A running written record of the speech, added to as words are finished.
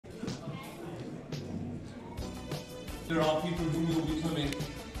There are people who will be coming.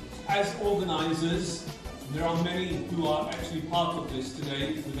 As organisers, there are many who are actually part of this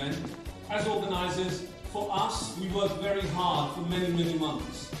today's event. As organisers, for us, we work very hard for many, many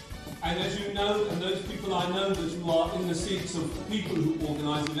months. And as you know, and those people I know that you are in the seats of people who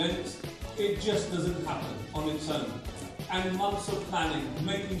organise events, it just doesn't happen on its own. And months of planning,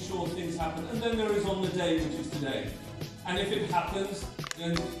 making sure things happen, and then there is on the day, which is today. And if it happens,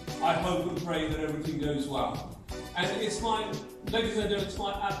 then I hope and pray that everything goes well. And it's my, ladies and gentlemen, it's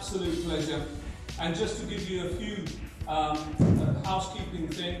my absolute pleasure. And just to give you a few housekeeping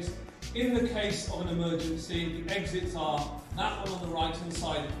things, in the case of an emergency, the exits are that one on the right hand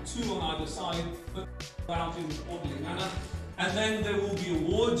side, two on either side, but out in an orderly manner. And then there will be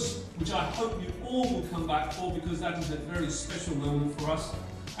awards, which I hope you all will come back for, because that is a very special moment for us.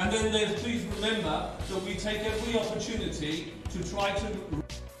 And then please remember that we take every opportunity to try to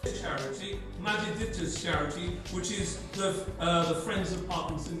raise charity, Majid charity, which is the Friends of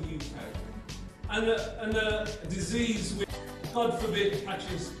Parkinson UK. And a disease which, God forbid,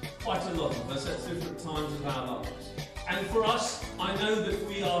 catches quite a lot of us at different times of our lives. And for us, I know that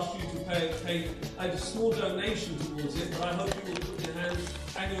we ask you to pay a small donation towards it, but I hope you will put your hands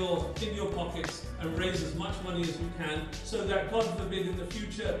and in your pockets and raise as much money as you can, so that, God forbid, in the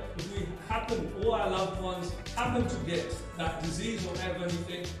future, if we happen, all our loved ones happen to get that disease or have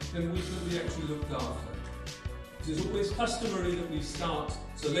anything, then we can be actually looked after. It is always customary that we start.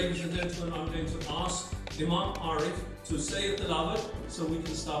 So, ladies and gentlemen, I'm going to ask Imam Arif to say the Tilawat so we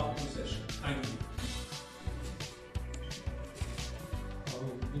can start the procession. Thank you.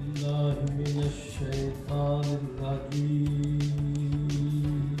 بالله من الشيطان الرجيم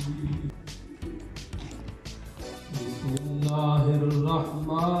بسم الله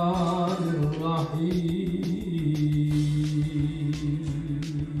الرحمن الرحيم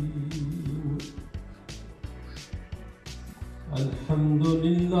الحمد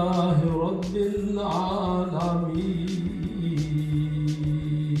لله رب العالمين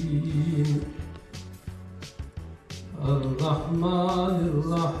الرحمن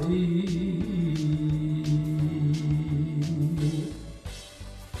الرحيم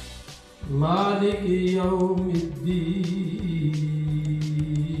مالك يوم الدين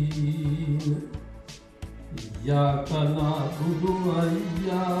إياك نعبد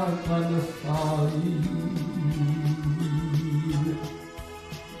وإياك نستعين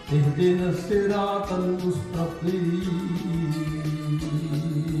اهدنا الصراط المستقيم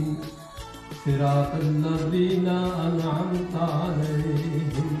صراط الذين أنعمت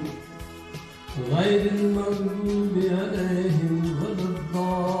عليهم غير المغضوب عليهم ولا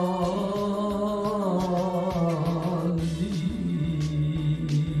الضالين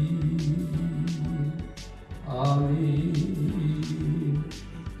آمين.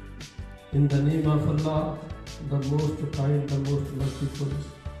 In the name of Allah, the most kind, the most merciful,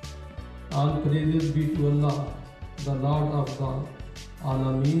 all praises be to Allah, the Lord of God,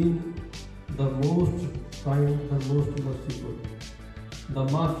 Alameen, the most kind, the most merciful, the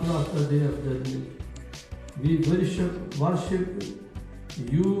master of the day of judgment. We worship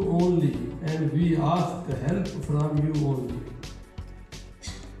you only, and we ask help from you only.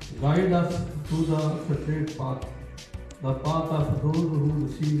 Guide us to the straight path, the path of those who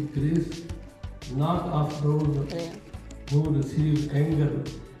receive grace, not of those who receive anger,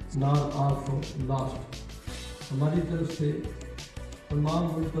 nor of lust. हमारी तरफ से तमाम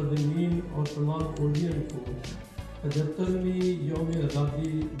मुल्तज़मीन और तमाम ओलियन को 75वीं यौम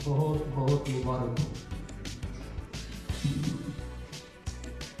आज़ादी बहुत बहुत मुबारक हो।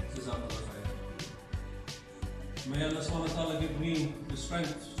 May Allah subhanahu wa ta'ala give me the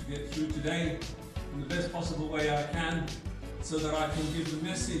strength to get through today in the best possible way I can, so that I can give the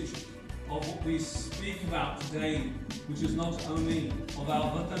message of what we speak about today, which is not only of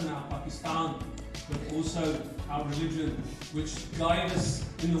our Watan, our Pakistan, but also our religion, which guide us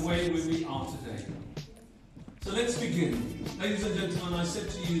in the way where we are today. So let's begin. Ladies and gentlemen, I said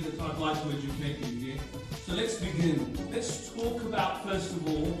to you that I'd like to educate you here. So let's begin. Let's talk about, first of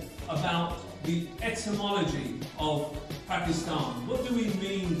all, about the etymology of Pakistan. What do we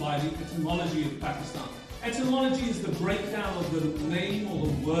mean by the etymology of Pakistan? Etymology is the breakdown of the name or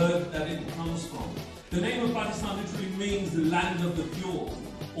the word that it comes from. The name of Pakistan literally means the land of the pure,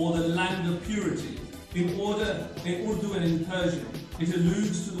 or the land of purity. In Urdu and in Persian, it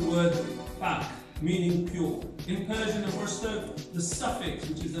alludes to the word Pak, meaning pure. In Persian and Urdu, the suffix,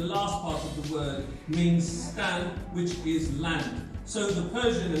 which is the last part of the word, means stan, which is land. So the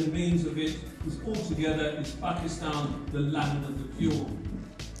Persian and means of it is altogether is Pakistan, the land of the pure.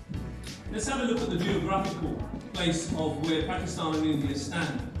 Let's have a look at the geographical place of where Pakistan and India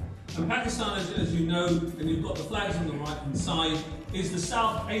stand. And Pakistan, as you know, and you've got the flags on the right-hand side, is the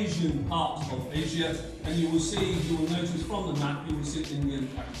South Asian part of Asia, and you will notice from the map, you will see India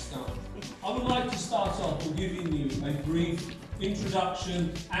and Pakistan. I would like to start off with giving you a brief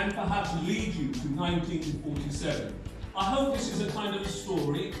introduction and perhaps lead you to 1947. I hope this is a kind of a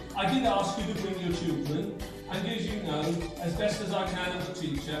story. I did ask you to bring your children, and as you know, as best as I can as a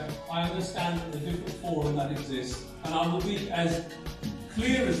teacher, I understand the different forum that exists, and I will be as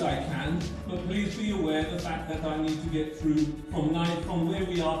clear as I can, but please be aware of the fact that I need to get through from where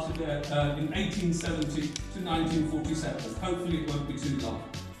we are today in 1870 to 1947. Hopefully it won't be too long.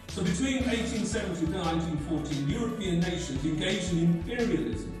 So between 1870 to 1914, European nations engaged in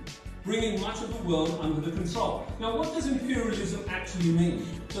imperialism, bringing much of the world under the control. Now, what does imperialism actually mean?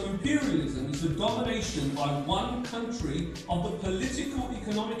 So imperialism is the domination by one country of the political,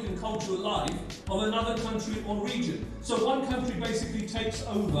 economic and cultural life of another country or region. So one country basically takes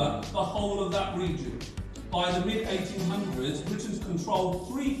over the whole of that region. By the mid-1800s, Britain's controlled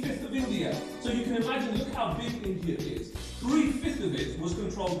 3/5 of India. So you can imagine, look how big India is. 3/5 of it was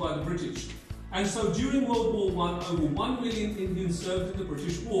controlled by the British. And so during World War I, over 1 million Indians served in the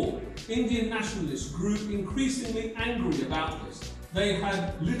British War. Indian nationalists grew increasingly angry about this. They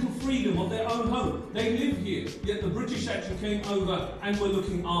had little freedom of their own home. They lived here, yet the British actually came over and were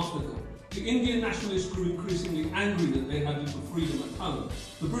looking after them. The Indian nationalists grew increasingly angry that they had little freedom at home.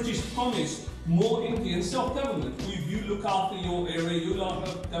 The British promised more Indian self-government. You look after your area, you look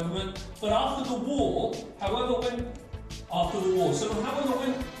after government. But after the war,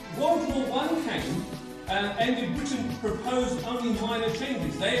 when World War I came, and Britain proposed only minor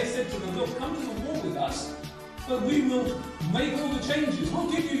changes. They had said to them, look, come to the war with us, but we will make all the changes.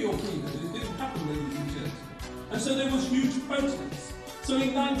 We'll give you your freedom. It didn't happen, ladies and gentlemen. And so there was huge protests. So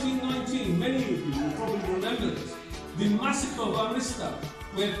in 1919, many of you will probably remember this, the massacre of Amritsar,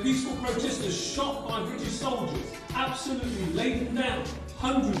 where peaceful protesters shot by British soldiers, absolutely laid them down,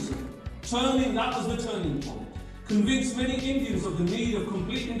 hundreds of them. That was the turning point. Convinced many Indians of the need of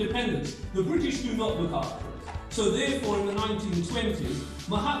complete independence. The British do not look after it. So therefore, in the 1920s,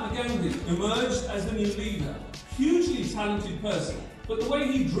 Mahatma Gandhi emerged as the new leader. Hugely talented person, but the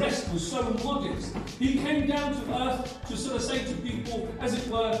way he dressed was so modest. He came down to earth to sort of say to people, as it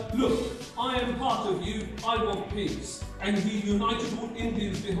were, look, I am part of you, I want peace. And he united all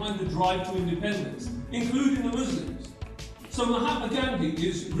Indians behind the drive to independence, including the Muslims. So Mahatma Gandhi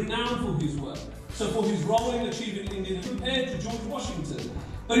is renowned for his work. So for his role in achieving Indian compared to George Washington.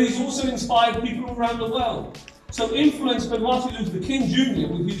 But he's also inspired people around the world. So influenced by Martin Luther King Jr.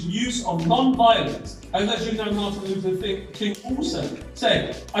 with his use of non-violence. And as you know, Martin Luther King also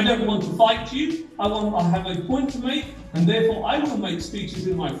said, I don't want to fight you, I have a point to make, and therefore I will make speeches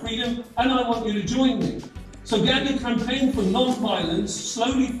in my freedom, and I want you to join me. So Gandhi campaigned for non-violence,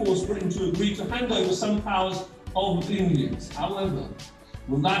 slowly forced Britain to agree to hand over some powers of the Indians. However,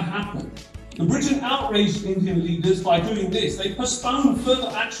 when that happened, the Britain outraged Indian leaders by doing this. They postponed further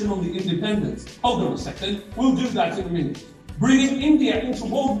action on the independence. Hold on a second, we'll do that in a minute. Bringing India into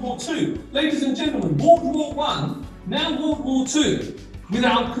World War II. Ladies and gentlemen, World War I, now World War II,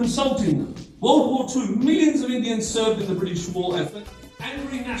 without consulting them. World War II, millions of Indians served in the British war effort.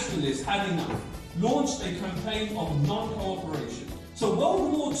 Angry nationalists had enough. Launched a campaign of non-cooperation. So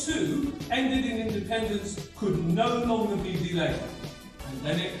World War II ended in independence, could no longer be delayed. And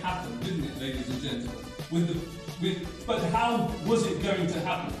then it happened, didn't it, ladies and gentlemen? But how was it going to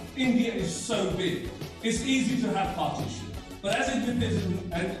happen? India is so big. It's easy to have partition. But as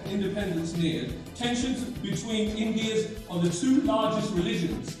independence neared, tensions between India's the two largest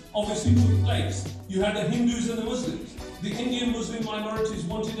religions obviously took place. You had the Hindus and the Muslims. The Indian Muslim minorities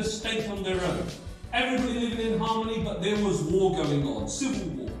wanted a state on their own. Everybody living in harmony, but there was war going on, civil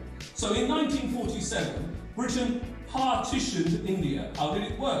war. So in 1947, Britain partitioned India. How did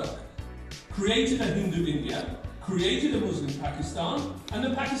it work? Created a Hindu India, created a Muslim Pakistan, and the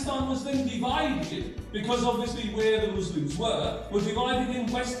Pakistan was then divided because obviously where the Muslims were divided in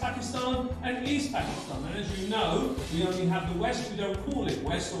West Pakistan and East Pakistan. And as you know, we only have the West, we don't call it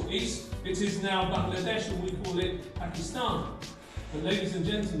West or East. It is now Bangladesh and we call it Pakistan. But ladies and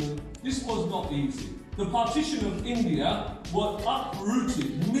gentlemen, this was not easy. The partition of India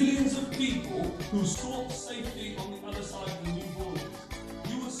uprooted millions of people who sought safety on the other side of the new borders.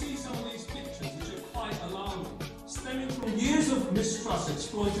 You will see some of these pictures which are quite alarming, stemming from years of mistrust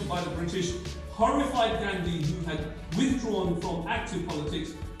exploited by the British horrified Gandhi, who had withdrawn from active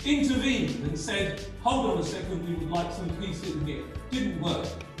politics, intervened and said, hold on a second, we would like some peace in here. Didn't work.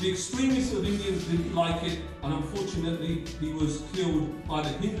 The extremists of Indians didn't like it, and unfortunately he was killed by the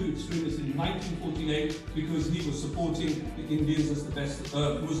Hindu extremists in 1948 because he was supporting the Indians as the best,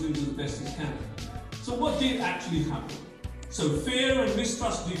 Muslims as best as can. So what did actually happen? So fear and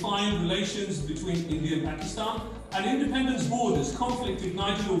mistrust defined relations between India and Pakistan, and independence borders, conflict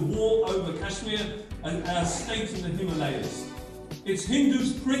ignited a war over Kashmir, a state in the Himalayas. Its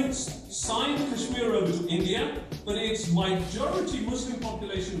Hindu prince signed Kashmir over to India, but its majority Muslim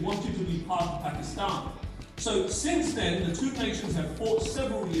population wanted to be part of Pakistan. So since then, the two nations have fought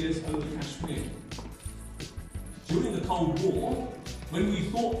several years over Kashmir. During the Cold War, when we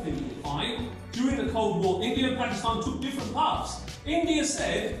thought things were fine, during the Cold War, India and Pakistan took different paths.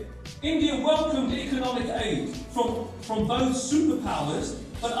 India welcomed economic aid from both superpowers,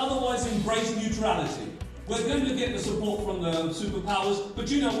 but otherwise embraced neutrality. We're going to get the support from the superpowers, but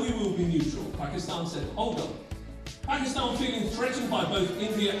you know we will be neutral. Pakistan said, hold on. Pakistan feeling threatened by both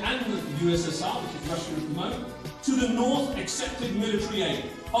India and the USSR, which is Russia at the moment. To the north, accepted military aid.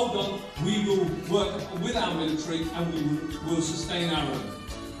 Hold on, we will work with our military and we will sustain our own.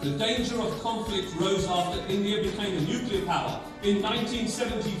 The danger of conflict rose after India became a nuclear power in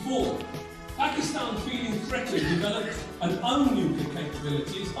 1974. Pakistan, feeling threatened, developed an own nuclear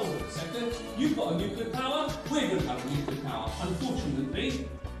capabilities. Hold on a second, you've got a nuclear power, we're going to have a nuclear power. Unfortunately,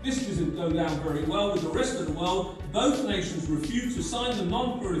 this didn't go down very well with the rest of the world. Both nations refused to sign the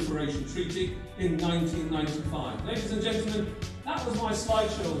Non-Proliferation Treaty in 1995. Ladies and gentlemen, that was my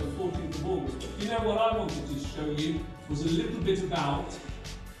slideshow on the 14th of August. But you know what I wanted to show you was a little bit about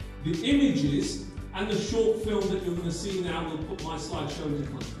the images and the short film that you're going to see now. We'll put my slideshow into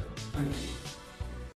context. Thank you.